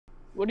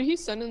What did he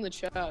send in the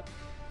chat?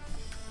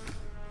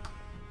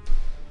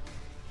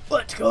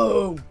 Let's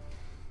go!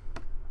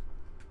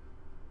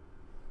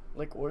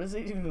 Like, what is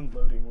it even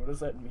loading? What does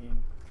that mean?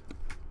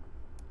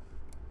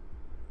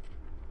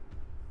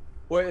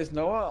 Wait, is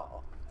Noah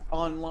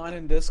online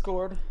in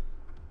Discord?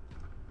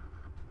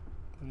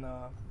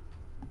 Nah.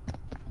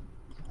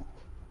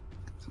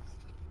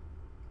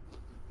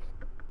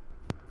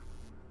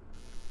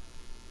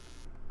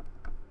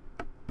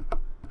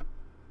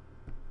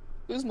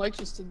 Whose mic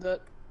just did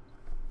that?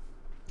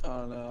 I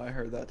don't know, I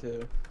heard that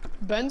too.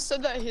 Ben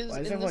said that his Why is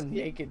in this everyone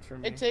game, naked for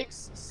me? it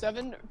takes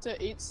 7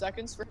 to 8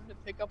 seconds for him to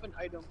pick up an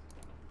item.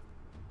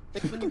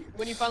 Like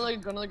when you find like a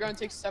gun on the ground, it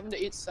takes 7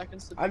 to 8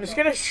 seconds to pick I'm just up.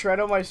 gonna shred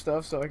all my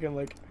stuff so I can,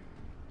 like,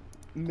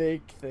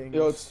 make things.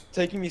 Yo, it's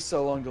taking me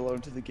so long to load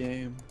into the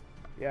game.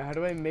 Yeah, how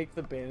do I make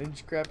the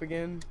bandage crap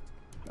again?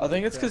 I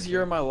think it's because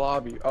you're in my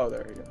lobby. Oh,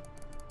 there you go.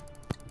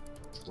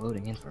 It's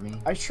loading in for me.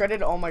 I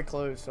shredded all my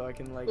clothes so I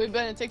can, like... Wait,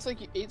 Ben, it takes like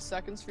 8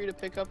 seconds for you to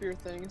pick up your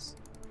things.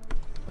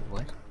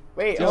 What?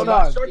 Wait, Yo, hold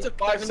that on. starts at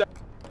 5 seconds.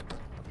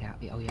 Yeah,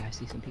 oh yeah, I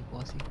see some people,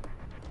 I see.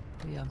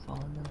 Oh yeah, I'm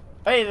following them.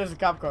 Hey, there's a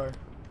cop car.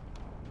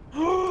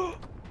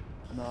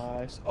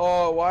 Nice.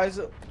 Oh, why is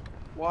it?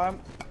 Why?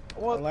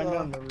 What I landed the?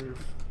 on the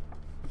roof.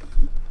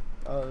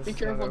 Oh, this Be is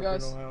careful, not a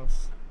guys. criminal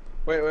house.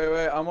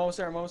 Wait. I'm almost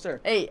there. I'm almost there.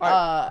 Hey,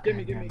 Alright, give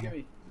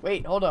me.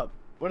 Wait, hold up.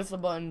 What is the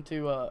button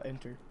to,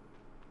 enter?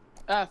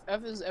 F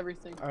is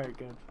everything. Alright,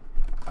 good.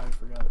 I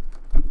forgot.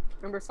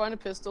 Remember, find a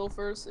pistol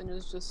first, and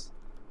it's just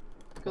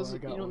because Oh, I you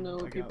got don't know one.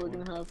 I what people are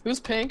got gonna have.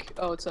 Who's pink?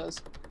 Oh, it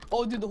says.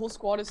 Oh, dude, the whole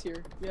squad is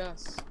here.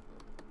 Yes.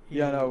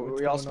 Yeah, no,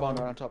 what's we all going spawned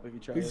right on top of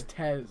each other. Who's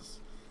Tez?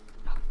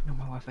 No,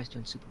 my Wi-Fi's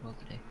doing super well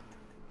today.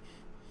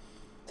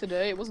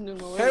 Today, it wasn't doing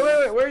well. Hey,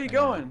 earlier. wait, where are you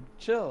going?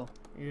 Chill.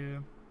 Yeah.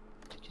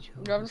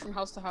 I'm driving from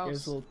house to He has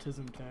house. little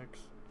tism tax.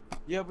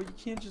 Yeah, but you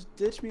can't just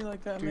ditch me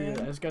like that, Dude, I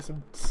man. just got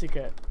some sick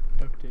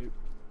duct tape.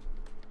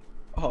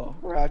 Oh,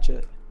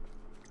 Ratchet.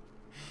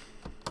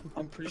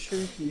 I'm pretty sure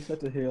you set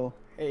to heal.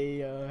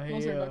 Hey,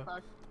 What's your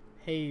backpack?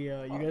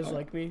 you guys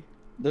like me?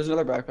 There's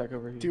another backpack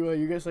over here. Do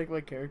you guys like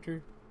my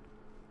character?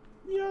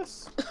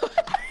 Yes.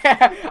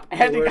 I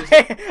had Where's-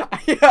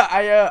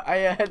 to,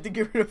 I had to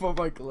get rid of all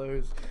my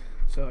clothes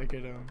so I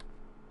could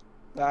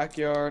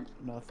Backyard,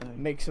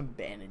 nothing. make some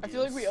bandages. I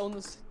feel like we own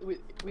this.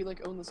 We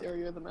like own this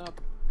area of the map.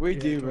 We Yeah,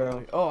 do, bro.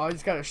 totally. Oh, I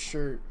just got a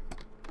shirt.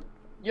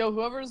 Yo,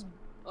 whoever's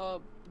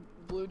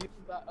blue, do you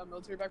have a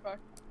military backpack?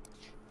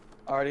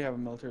 I already have a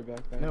military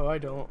backpack. No, I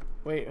don't.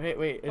 Wait.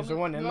 Is there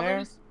one in there?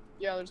 Whoever's-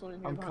 Yeah, there's one in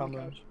here. I'm behind the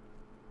coming. couch.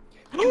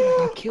 Dude, I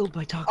got killed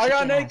by toxic I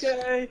got an gas.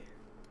 AK.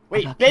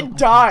 Wait, I got Ben killed by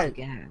died. toxic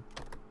gas.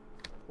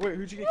 Wait,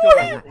 who'd you get killed I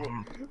by? got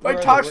hacked. By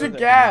Where- toxic where is it?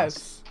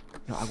 gas.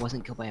 No, I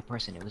wasn't killed by a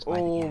person. It was by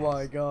the Oh gas.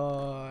 my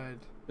god.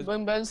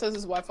 When Ben says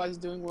his Wi-Fi is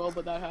doing well,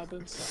 but that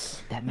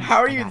happens. That means How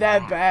are I you got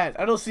that hacked. bad?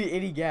 I don't see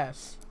any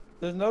gas.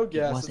 There's no gas. It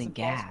it's wasn't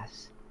impossible.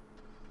 gas.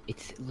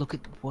 It's look at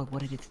what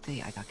did it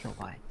say? I got killed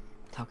by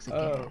toxic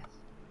Oh.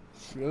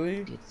 gas.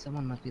 Really? Dude,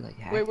 someone must be like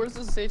hacking. Wait, where's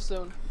the safe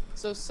zone?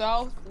 So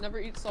south, never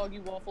eat soggy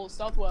waffles.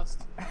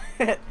 Southwest.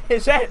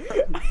 Is that?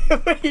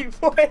 Wait,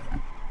 what?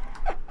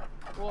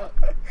 What?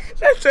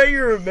 That's how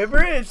you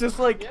remember it? It's just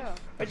like Yeah.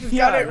 I just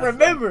Yeah, got it that's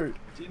remembered.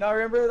 Do you not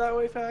remember it that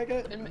way,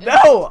 faggot?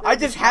 No, I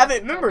just have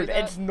it remembered.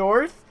 It's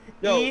north,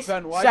 Yo, east,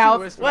 Ben, why'd south,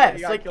 you whisper that you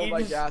west. got Like killed you by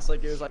just, gas?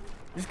 Like it was like,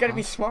 you just gotta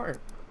be smart.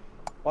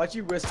 why'd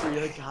you whisper?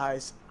 You're like,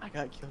 guys, I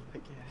got killed by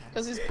gas.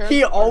 Because his parents.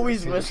 He are always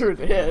asleep. whispered.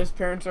 Yeah, his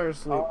parents are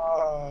asleep.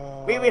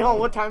 Oh. Wait, hold on.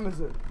 What time is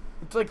it?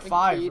 It's like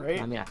 5, eight.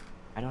 right? I mean,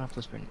 I don't have to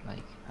whisper. Like,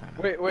 I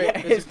don't know. Wait. Yeah,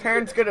 is his it-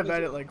 parents go to is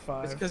bed it- at like It's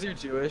 5. because you're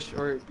Jewish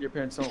or your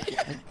parents don't.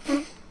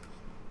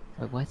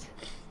 Wait, what?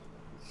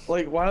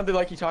 Like, why don't they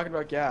like you talking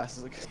about gas?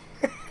 It's like,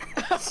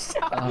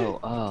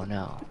 Oh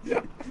no.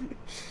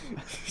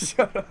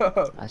 Shut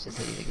up. I was just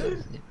ready to go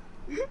to sleep.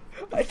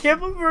 I can't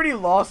believe we already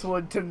lost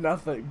one to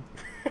nothing.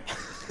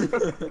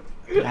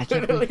 Dude, I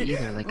can't believe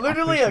either. Like, I'm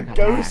literally pretty a sure I got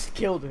ghost hacked.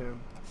 killed him.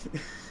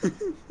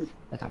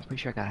 Like, I'm pretty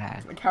sure I got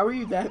hacked. Like, how are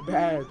you that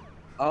bad?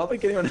 I don't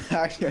think anyone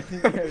actually. I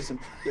think there's some.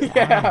 I don't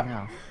Yeah.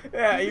 know.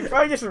 Yeah, you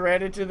probably just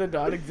ran into the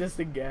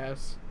non-existent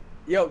gas.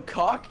 Yo,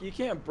 cock, you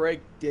can't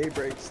break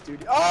Daybreak's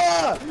studio.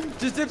 Ah!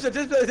 Just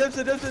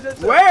dipset.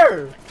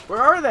 Where?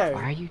 Where are they?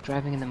 Why are you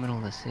driving in the middle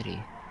of the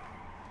city?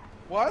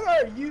 Why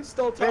are you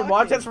still talking? Hey,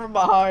 watch us from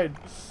behind.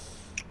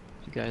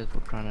 You guys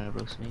were trying to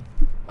roast me.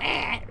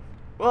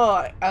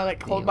 Well, I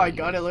like hold Yeah, my well,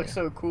 gun. yeah, It looks yeah.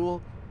 so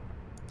cool.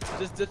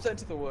 Just dipset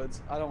into the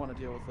woods. I don't want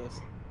to deal with this.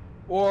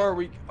 Or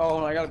we. Oh,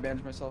 no, I gotta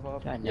bandage myself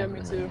up. I Yeah, never me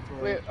really too.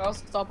 enjoyed Wait, it. I'll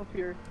stop up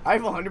here. I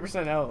have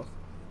 100% health.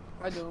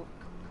 I don't.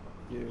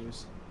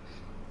 Use.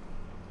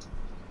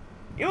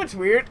 You know what's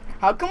weird?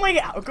 How come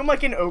I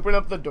can open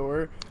up the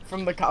door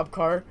from the cop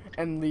car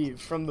and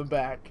leave from the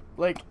back?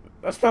 Like,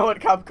 that's not what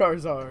cop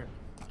cars are.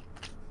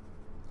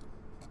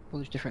 Well,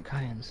 there's different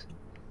kinds.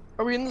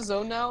 Are we in the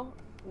zone now?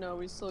 No,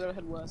 we still gotta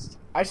head west.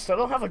 I still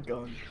don't have a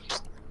gun.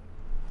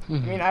 I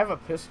mean, I have a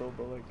pistol,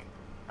 but like,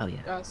 oh yeah,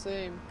 Yeah,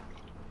 same.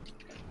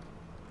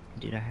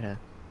 dude, I had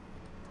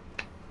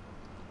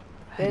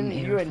Then an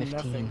you had AR-15.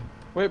 nothing.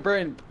 Wait,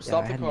 Brain,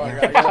 stop the I car.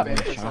 had I gotta a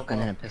bandage myself shotgun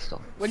and a up.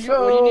 pistol. What do you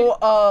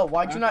need?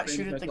 Why'd I you not have to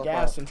shoot bandage at the myself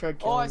gas up. and try Oh,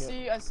 killing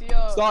I it? see,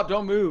 Stop,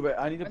 don't move.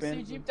 I need a I see a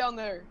bandage. Jeep down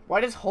there.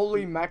 Why does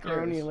holy Who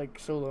macaroni cares? like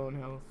so low in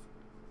health?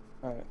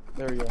 Alright,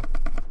 there we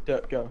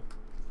go. Go.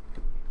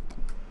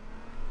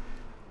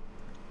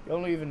 You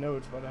don't even know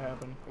what's about to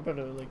happen. I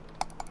better like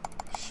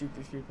shoot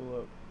these people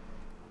up.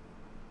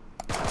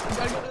 You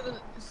gotta go to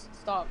the.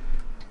 Stop.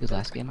 Dude,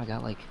 last game I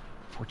got like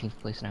 14th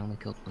place and I only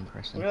killed one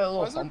person. We got a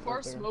little Why is our hump car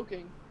right there.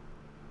 smoking?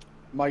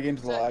 My game's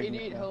It's at lagging.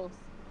 88 health.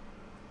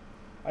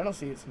 I don't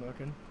see it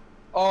smoking.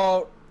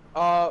 Oh,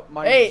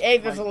 my. Hey,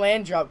 there's a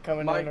land drop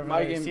coming down over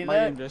my there. game, See my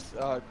that? game just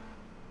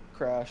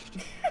crashed.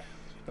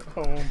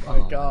 Oh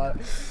my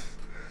god.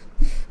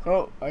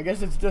 Oh, I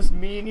guess it's just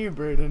me and you,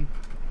 Braden.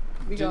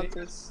 We Did got you-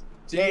 this.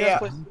 Do you guys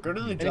play? Go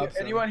to the drop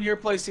zone. Anyone here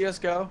play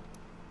CS:GO?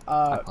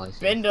 play Ben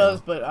CS:GO.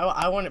 does, but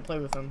I wouldn't play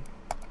with him.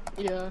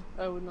 Yeah,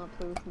 I would not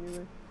play with him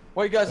either.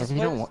 Wait, guys, Yeah, let's they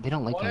play don't this- they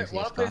don't like wanna- playing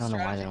wanna CS:GO. play I don't know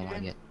why they strategy don't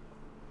like game? it.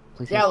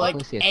 Play Yeah, CS:GO, like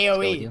play CS:GO AOE.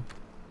 with you.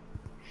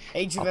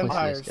 Age of I'll play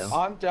Empires. CS:GO.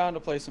 I'm down to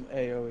play some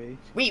AOE.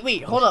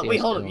 Wait, hold up,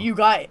 hold up. CS:GO. You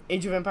got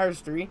Age of Empires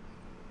 3?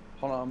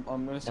 Hold on,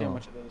 I'm gonna see how No.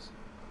 much it is.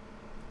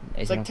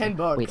 It's Is it like on-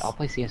 $10. Wait, I'll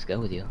play CS:GO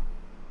with you.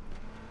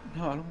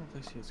 No, I don't want to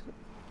play CS:GO.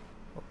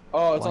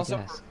 Oh, it's Why also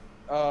guess?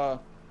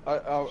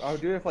 I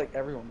would do it if like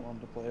everyone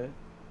wanted to play it.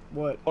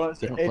 What? Hold on, it's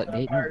They don't Age play- of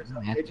they Empires,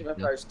 don't have Age to of do it.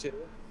 Empires 2.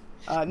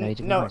 No, Age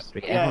of No, Empires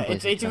 3. yeah, Everyone plays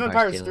it's Age of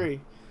Empires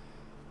 3.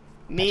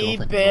 Me, all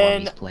the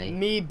Ben, normies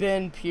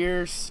play.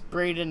 Pierce,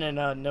 Braden,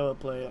 and Noah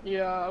play it.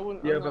 Yeah, I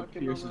wouldn't. Yeah, I'm but not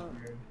getting Pierce is on that.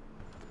 weird.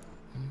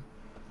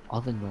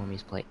 All the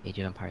normies play Age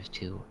of Empires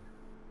 2.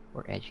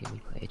 We're edgy, we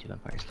play Age of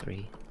Empires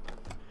 3.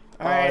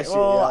 I Alright, see,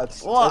 well,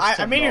 yeah, it's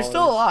I mean, you're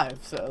still $10. alive,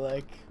 so,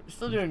 like, you're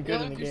still doing good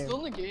Yeah, in the if you're game.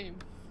 still in the game.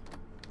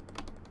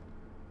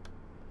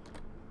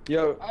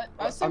 Yo,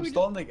 I say I'm we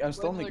still in just the I'm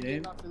still in the play game.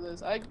 another After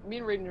this, me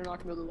and Raiden are not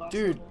gonna be able to last.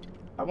 Dude. that long.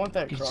 I want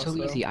that Dude, it's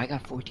crossbow. so easy. I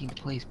got 14th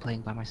place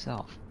playing by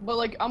myself. But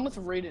like, I'm with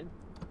Raiden.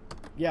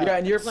 Yeah, Yeah,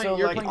 and you're so, playing-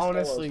 you're like, playing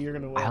honestly, solos. you're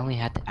gonna win.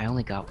 I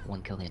only got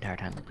one kill the entire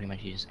time. Like pretty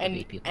much you just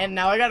evade people. And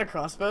now I got a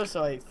crossbow,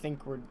 so I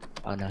think we're,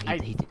 Oh no, I-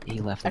 he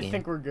left the I game.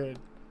 think we're good.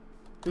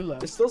 Who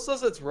left? It still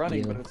says it's running,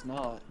 You. but it's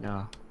not.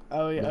 No.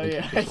 Oh yeah, Nobody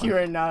yeah. took this one.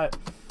 you're not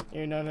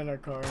in our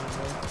car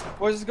anymore.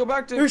 Well, just go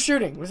back to. Who's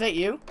shooting? Was that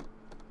you?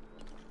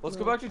 Let's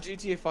go back to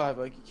GTA 5.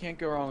 Like you can't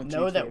go wrong with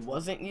No, GTA. that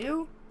wasn't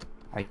you.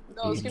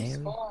 No, this you game's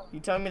know? fun. You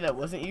telling me that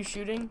wasn't you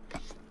shooting?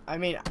 I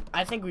mean,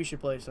 I think we should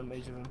play some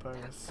Age of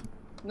Empires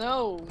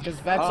No. because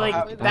that's Oh, like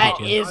have- that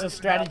no, is I a don't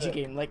strategy have it.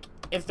 game. Like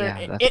if there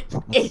Yeah, it,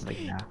 that's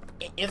like, nah.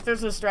 if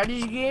there's a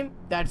strategy game,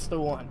 that's the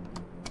one.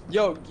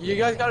 Yo, you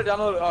guys gotta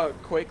download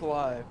Quake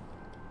Live.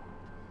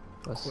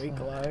 What's Quake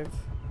that? Live.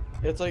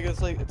 It's like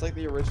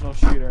the original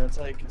shooter. It's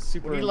like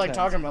super. What are you like intense.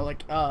 talking about?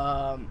 Like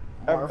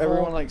Marvel,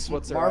 Everyone like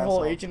sweats their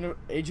Marvel ass off.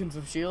 Agents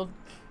of Shield.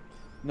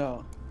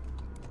 No.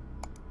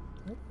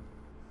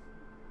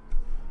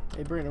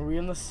 Hey Brandon, are we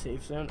in the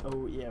safe zone?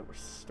 Oh yeah, we're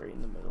straight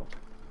in the middle.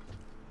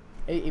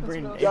 Hey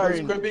Brandon, go. hey, Guys,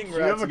 Brandon, quit being do you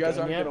have rats. a You guys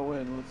gun aren't yet? gonna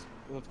win.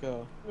 Let's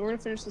go. We're gonna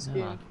finish this Nah.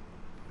 game.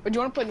 But do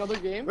you want to play another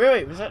game?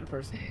 Wait, was that a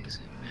person?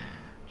 Exit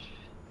match.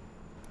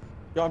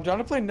 Yo, I'm trying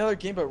to play another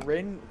game, but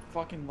Raiden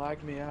fucking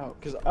lagged me out.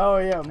 Cause Oh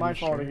yeah, my you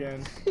fault sure?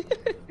 again.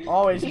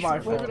 Always You my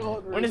should blame fault. it all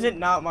on When is Raiden. it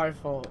not my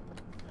fault?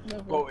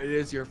 Never. oh, it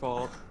is your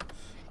fault.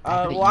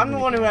 Well, I'm the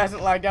one who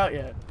hasn't lagged out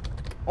yet.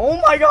 Oh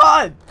my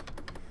god!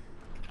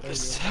 It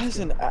says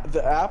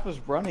the app is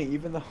running,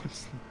 even though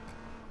it's.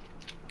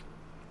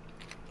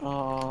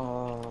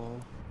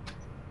 Oh.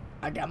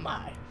 I got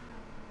my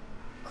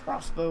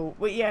crossbow.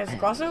 Wait, yeah, has the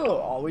crossbow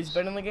always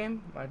been in the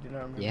game? I do not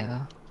remember.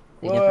 Yeah.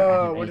 They never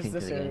added Whoa, what is anything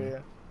to this the game.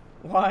 area?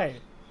 Why?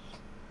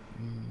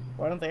 Mm,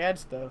 Why don't they add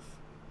stuff?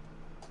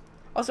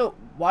 Also,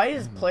 why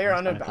is don't know, Player it's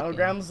Unknown not a good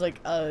Battlegrounds like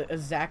a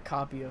Zach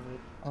copy of it?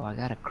 Oh, I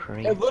got a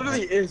crate. It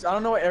literally is. I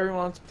don't know what everyone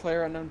wants to play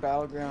Unknown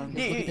Battleground.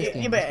 Yeah, look at this Yeah,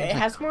 game. but This it game's,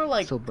 has more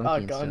like so bunky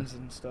and guns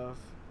stuff. and stuff.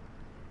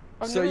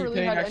 I've So never you really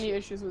paying had actually- any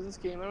issues with this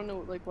game. I don't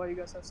know like why you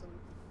guys have some.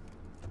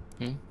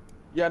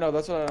 Yeah, no,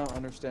 that's what I don't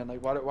understand.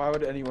 Like, why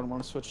would anyone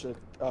want to switch to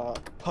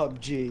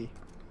PUBG?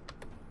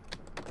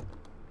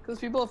 Because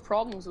people have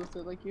problems with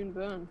it, like you and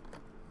Ben.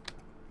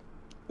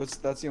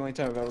 That's the only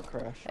time I've ever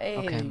crashed. Hey,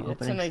 Okay, I'm that's a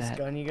opening nice that.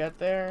 gun you got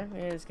there.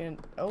 Yeah, it's gonna.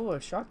 Oh,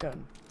 a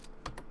shotgun.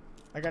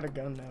 I got a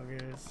gun now,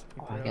 guys.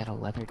 Oh, I got a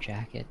leather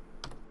jacket.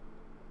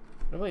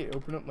 How do I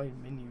open up my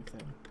menu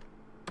thing?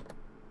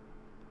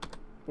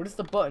 What is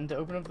the button to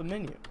open up the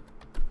menu?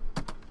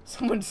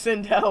 Someone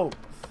send help!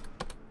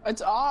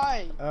 It's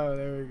I. Oh,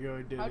 there we go.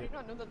 I did How do it. you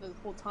not know that the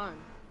whole time?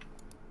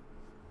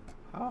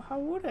 How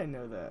would I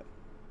know that?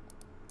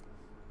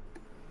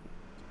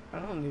 I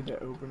don't need to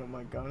open up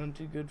my gun. I'm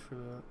too good for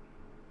that.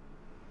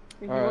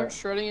 You Alright. weren't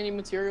shredding any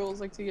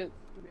materials like to get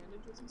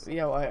bandages and stuff.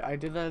 Yeah, well, I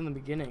did that in the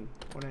beginning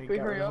when I we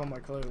got hurry rid of up? all my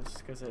clothes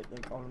because it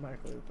like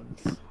automatically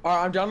opens.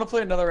 Alright, I'm down to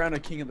play another round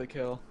of King of the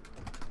Kill.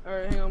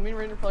 Alright, hang on. Me and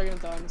Raiden are probably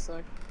gonna die in a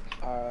sec.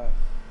 Alright.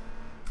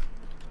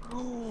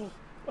 What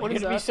Why is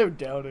you be that? so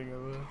doubting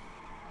of it?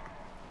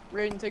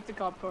 Raiden, take the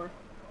cop car.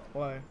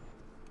 Why?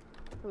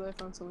 Because I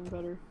found something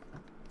better.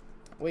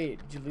 Wait,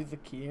 did you leave the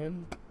key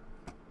in?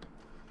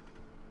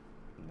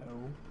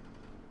 No.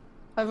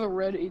 I have a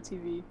red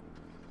ATV.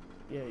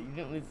 Yeah, you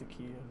didn't leave the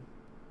key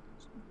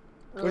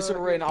in. Wait, so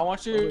Rain, I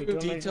want you wait, to don't I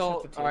just have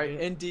detail, to take alright,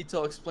 it? in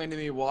detail explain to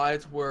me why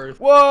it's worth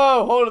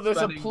Whoa, hold on, there's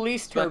spending, a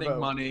police spending turbo.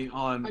 money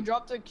on. I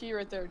dropped a key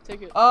right there.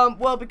 Take it.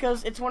 Well,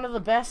 because it's one of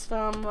the best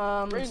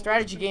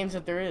strategy Rain, games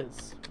that there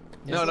is.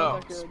 No, It's no,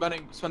 not that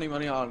good. spending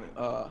money on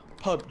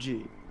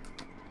PUBG.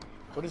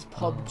 What is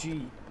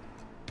PUBG?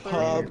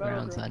 Pub.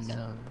 Grounds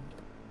unknown.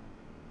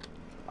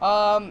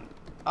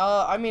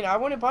 I mean, I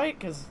want to buy it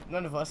because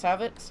none of us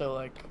have it, so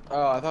like.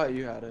 Oh, I thought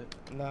you had it.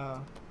 Nah.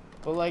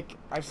 But like,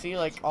 I see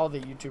like all the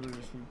YouTubers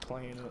be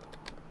playing it.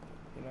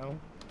 You know?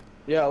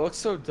 Yeah, it looks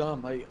so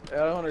dumb. Like, I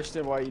don't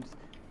understand why you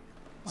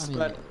I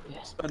mean,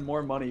 spend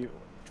more money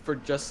for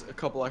just a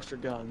couple extra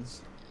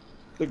guns.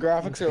 The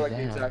graphics are like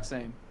the exact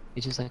same.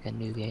 It's just like a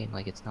new game.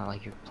 Like it's not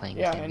like you're playing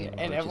Yeah, the same game. and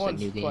It's just a everyone's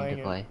new game playing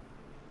to it. play.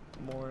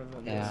 More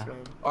than Yeah. this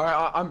game.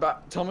 Alright, I'm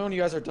back. Tell me when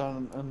you guys are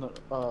done,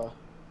 and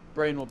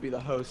Brain will be the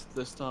host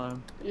this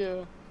time.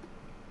 Yeah.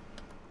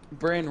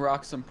 Brain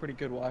rocks some pretty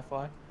good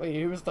Wi-Fi.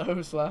 Wait, who was the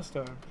host last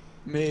time?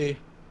 Me.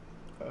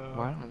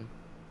 Wow.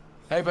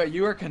 Hey, but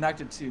you are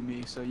connected to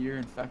me, so you're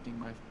infecting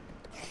my.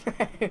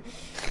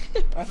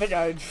 I think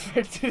I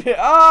infected it.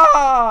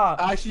 Ah!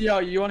 Actually, yo,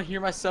 you want to hear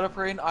my setup,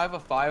 Rain? I have a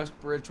Fios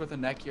bridge with a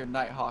Netgear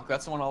Nighthawk.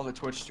 That's the one all the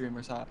Twitch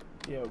streamers have.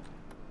 Yo,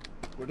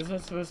 what is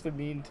that supposed to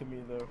mean to me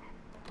though?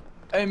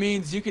 It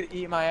means you could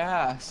eat my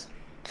ass.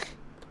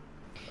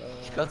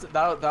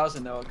 That was a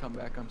Noah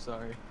comeback. I'm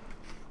sorry.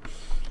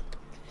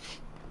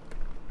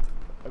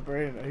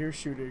 Brandon, I hear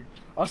shooting.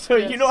 Also,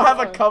 Yeah, you don't have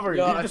a so, cover.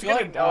 Yo, You're I just feel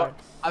gonna like die.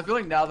 I feel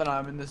like now that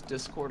I'm in this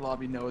Discord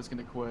lobby, Noah's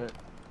gonna quit.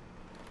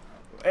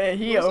 He Where's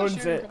the owns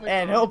shooting it, coming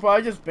and from? he'll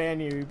probably just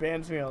ban you. He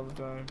bans me all the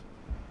time.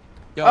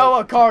 Yo, Oh,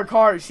 a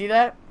car. You see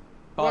that?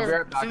 I'll be Where?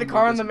 right back See the in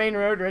car on the Discord. main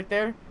road right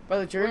there by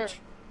the church?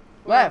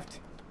 Where? Left.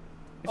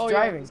 It's Oh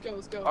driving. yeah.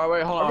 Let's go. Oh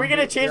wait, hold on. Are we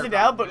gonna chase it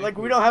out? But like,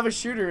 we don't have a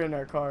shooter in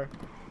our car.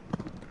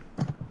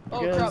 Oh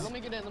Because- crap! Let me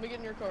get in. Let me get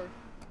in your car.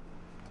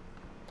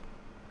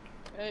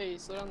 Hey,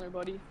 slow down there,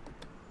 buddy.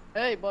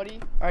 Hey, buddy.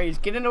 All right, he's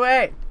getting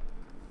away.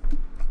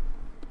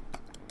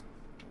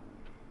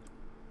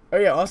 Oh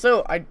yeah.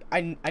 Also, I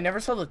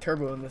never saw the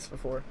turbo in this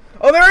before.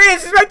 Oh, there he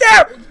is! He's right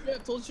there!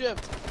 Hold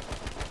shift.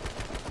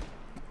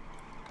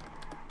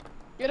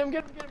 Get him!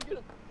 Get him!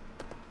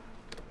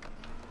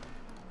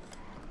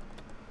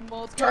 Come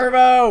on, let's go.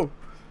 Turbo!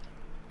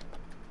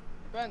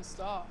 Ben,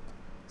 stop.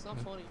 It's not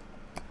funny.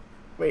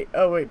 Wait.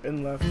 Oh wait,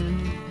 Ben left.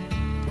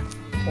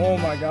 Oh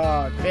my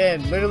God,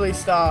 Ben! Literally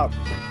stop,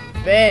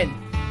 Ben!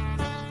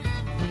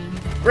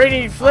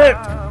 Brady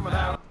flipped.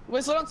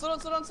 Wait, slow down!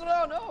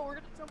 No, we're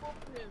gonna jump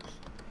over him.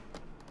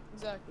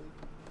 Exactly.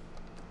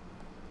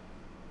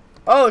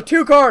 Oh,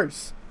 2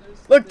 cars.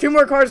 Look, 2 there's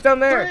more cars down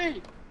there.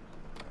 3.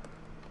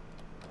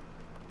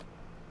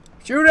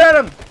 Shoot at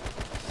him.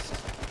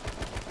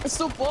 It's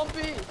so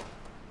bumpy.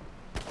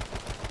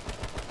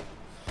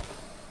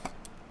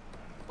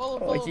 Follow.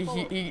 Oh,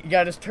 he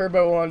got his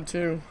turbo on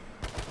too.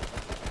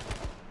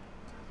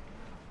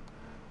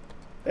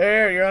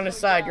 There, you're on his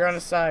side. You're on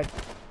his side.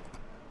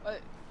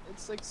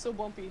 It's like so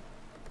bumpy.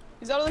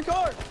 He's out of the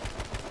car.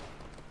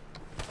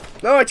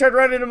 No, I tried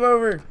running him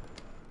over.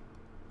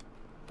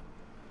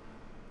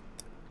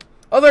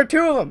 Oh, there are 2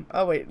 of them.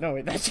 Oh wait, no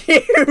wait, that's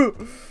you.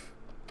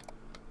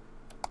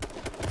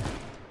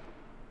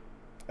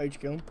 Oh, did you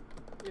kill him?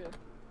 Yeah.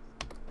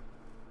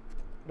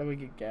 Then we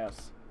get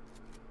gas.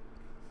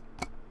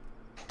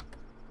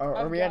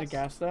 Are we out of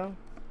gas though?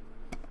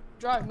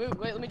 Drive. Move.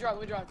 Wait. Let me drive.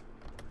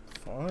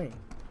 Fine.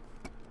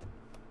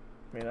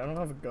 Man, I don't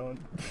have a gun.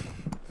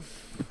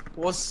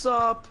 What's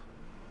up?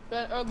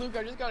 Ben, Luke,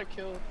 I just got a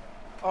kill.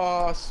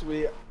 Oh,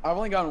 sweet. I've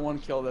only gotten 1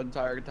 kill the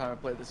entire time I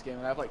played this game,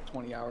 and I have like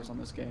 20 hours on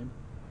this game.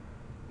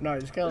 No, I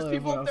just gotta There's let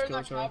people everyone up there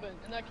else in that kill each other.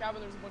 cabin. In that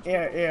cabin, there's a bunch of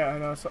Yeah, people. yeah, I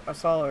know. I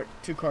saw like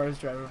 2 cars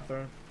driving up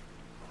there.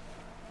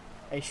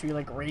 Hey, should we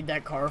like raid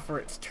that car for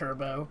its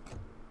turbo?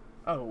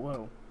 Oh,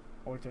 whoa.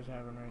 What just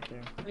happened right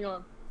there? Hang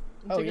on.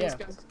 I'm Oh, taking yeah.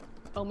 this guy's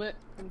helmet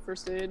and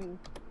first aid and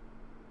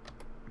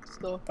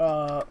stuff.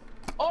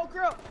 Oh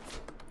crap!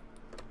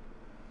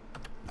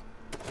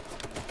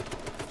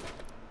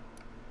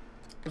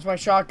 where's my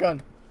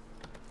shotgun?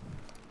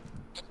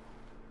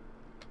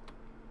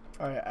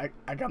 Alright,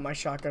 I got my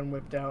shotgun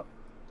whipped out.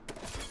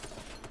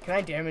 Can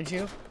I damage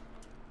you?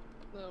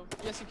 No.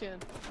 Yes, you can.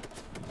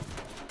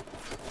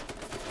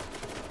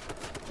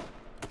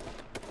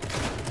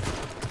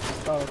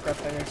 Oh crap,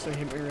 that actually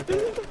hit me right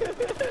there.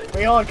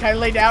 Wait, hold on, can I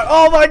lay down?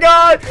 Oh my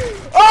God!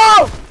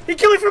 Oh! He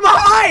killed me from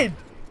behind!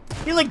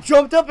 He like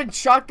jumped up and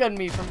shotgunned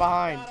me from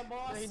behind.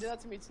 Yeah, he did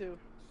that to me too.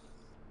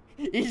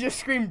 He just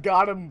screamed,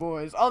 "Got him,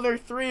 boys!" Oh, there are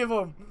 3 of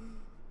them.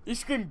 He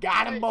screamed,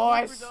 "Got him,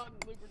 boys!" Luke,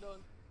 we're done.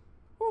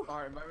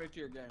 Alright, invite me to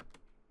your game.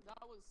 That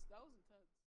was